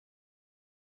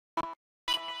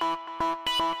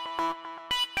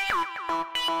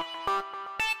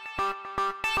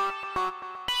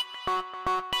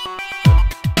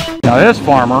Now this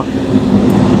farmer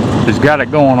has got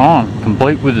it going on,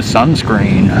 complete with the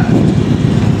sunscreen.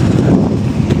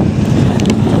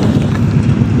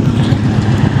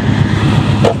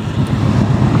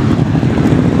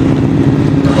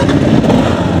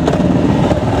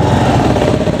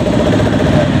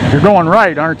 You're going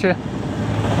right, aren't you?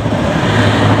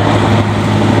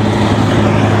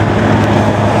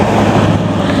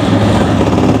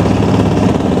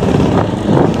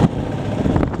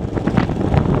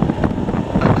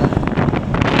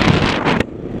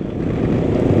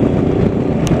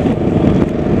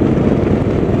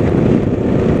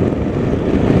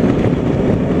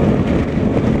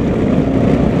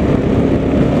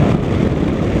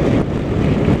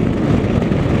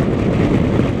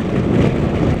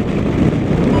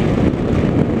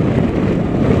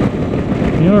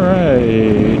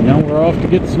 Alright, now we're off to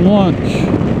get some lunch.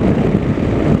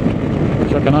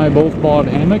 Chuck and I both bought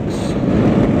hammocks,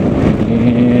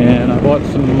 and I bought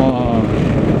some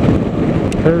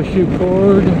parachute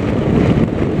cord.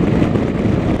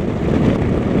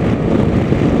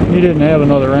 He didn't have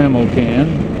another ammo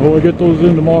can. Oh, I get those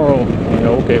in tomorrow. Yeah,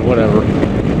 okay, whatever.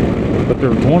 But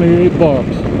they're 28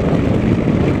 bucks.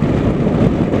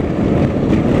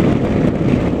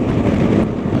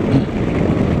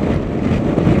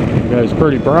 Guy's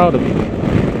pretty proud of it.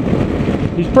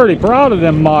 He's pretty proud of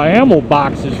them ammo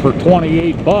boxes for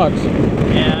 28 bucks.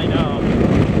 Yeah, I know.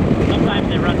 Sometimes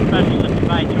they run specials if you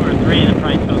buy 2 or 3, the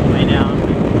price goes way down.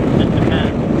 It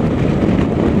depends.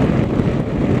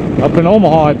 Up in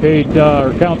Omaha, I paid,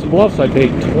 or Council Bluffs, I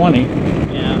paid 20.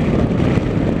 Yeah.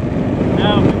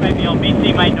 No, maybe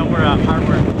BC might know where a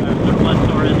hardware surplus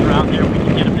store is around there. We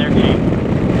can get them there cheap.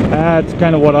 That's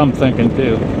kind of what I'm thinking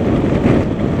too.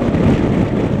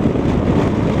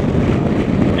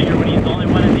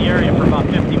 For about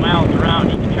 50 miles around,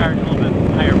 you can charge a little bit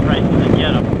higher prices and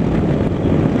get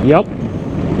them. Yep.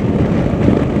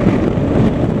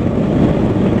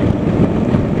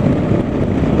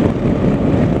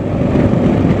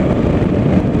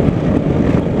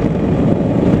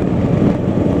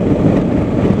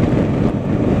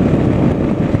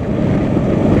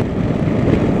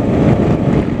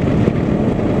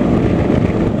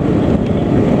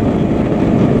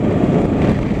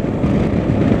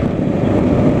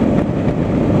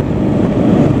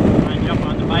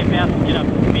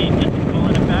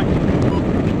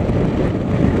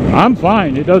 I'm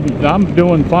fine. It doesn't. I'm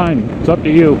doing fine. It's up to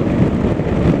you.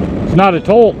 It's not a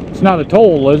toll. It's not a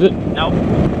toll, is it? Nope,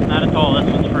 not a toll. This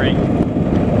one's free.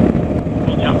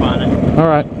 We'll jump on it. All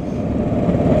right.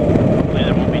 Hopefully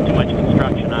there won't be too much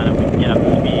construction on it. We can get up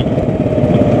to speed.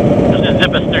 It's gonna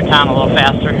zip us through town a little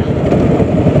faster.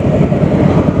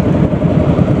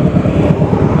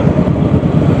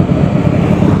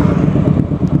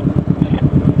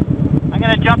 I'm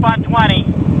gonna jump on 20.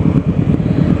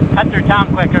 Cut through town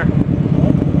quicker.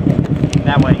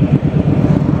 That way.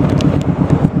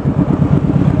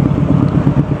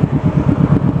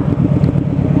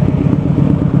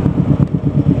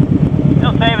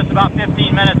 It'll save us about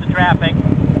 15 minutes of traffic.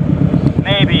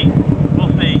 Maybe.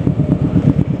 We'll see.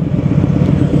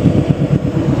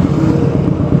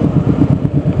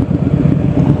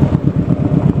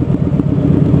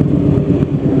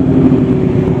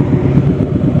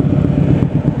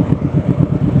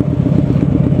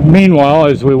 Meanwhile,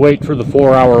 as we wait for the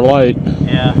 4-hour light.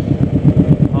 Yeah.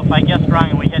 Well, if I guess wrong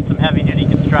and we hit some heavy-duty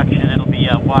construction, it'll be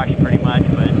washed pretty much,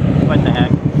 but what the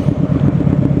heck.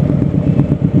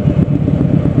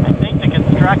 I think the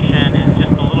construction is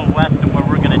just a little west of where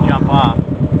we're going to jump off.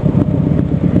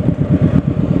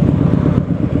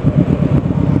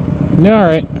 All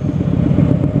right.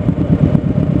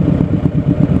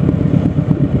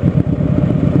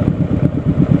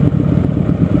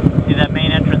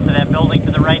 Building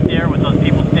to the right there with those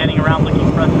people standing around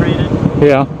looking frustrated.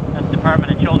 Yeah. That's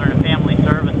Department of Children and Family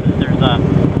Services. There's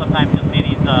sometimes you'll see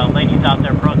these ladies out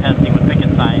there protesting with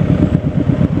picket signs.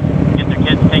 Get their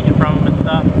kids taken from them and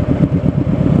stuff.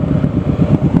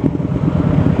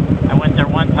 I went there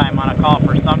one time on a call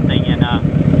for something, and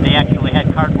they actually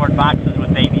had cardboard boxes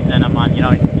with babies in them on, you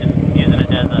know, just using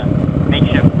it as a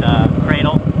makeshift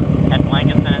cradle. Had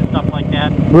blankets in it and stuff like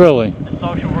that. Really? The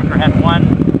social worker had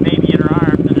one baby in her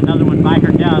arms and another one by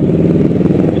her desk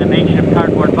in a makeshift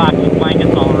cardboard box with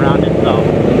blankets all around it, so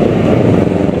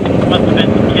must have been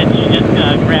some kids she just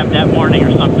grabbed that morning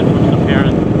or something from some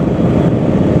parents.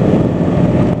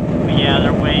 But yeah,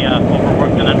 they're way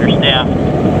overworked and understaffed.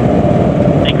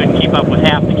 They couldn't keep up with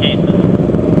half the cases.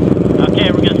 Okay,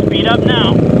 we're going to speed up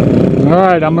now.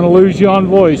 Alright, I'm going to lose you on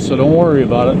voice, so don't worry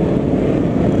about it.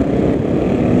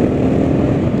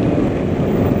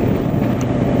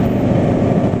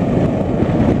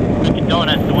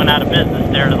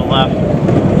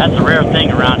 That's a rare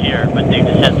thing around here, but they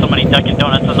just had so many Dunkin'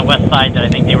 Donuts on the west side that I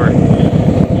think they were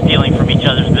stealing from each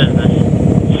other's business.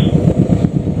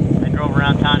 I drove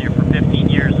around town here for 15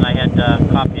 years and I had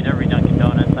coffee at every Dunkin'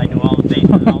 Donuts. I knew all the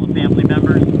faces and all the family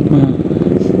members. I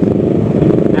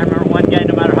remember one guy,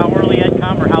 no matter how early I'd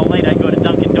come or how late I'd go to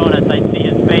Dunkin' Donuts, I'd see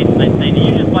his face and I'd say, "Do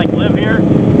you just like live here?"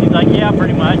 He's like, "Yeah,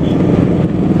 pretty much."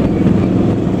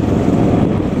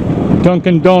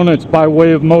 Dunkin' Donuts by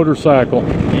way of motorcycle.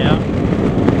 Yeah.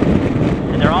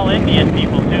 And they're all Indian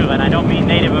people too, and I don't mean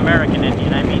Native American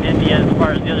Indian, I mean Indian as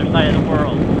far as the other side of the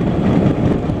world.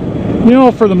 You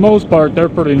know, for the most part, they're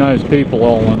pretty nice people,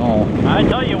 all in all. I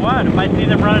tell you what, if I see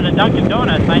them running a Dunkin'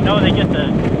 Donuts, I know they get the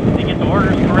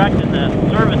orders correct and the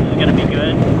service is going to be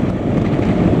good.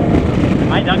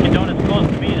 My Dunkin' Donuts close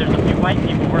to me, there's a few white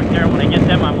people work there. When I get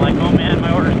them, I'm like, oh man,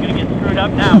 my order's going to get screwed up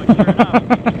now. And sure enough,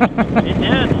 it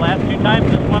did. The last 2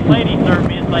 times this one lady served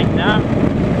me, it's like, nah.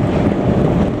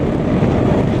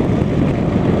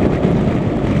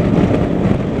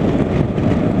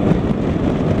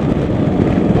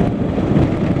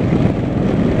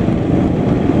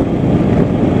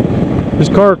 This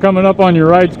car coming up on your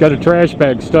right's got a trash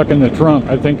bag stuck in the trunk.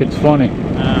 I think it's funny.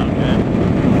 Oh, okay.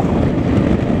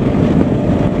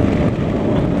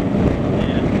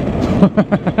 Yeah.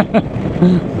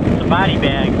 It's a body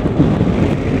bag.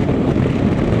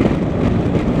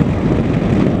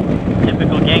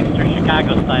 Typical gangster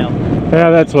Chicago style.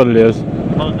 Yeah, that's what it is.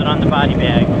 Close it on the body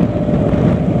bag.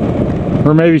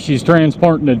 Or maybe she's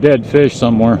transporting a dead fish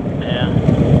somewhere. Yeah.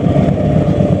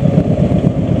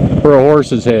 For a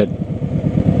horse's head.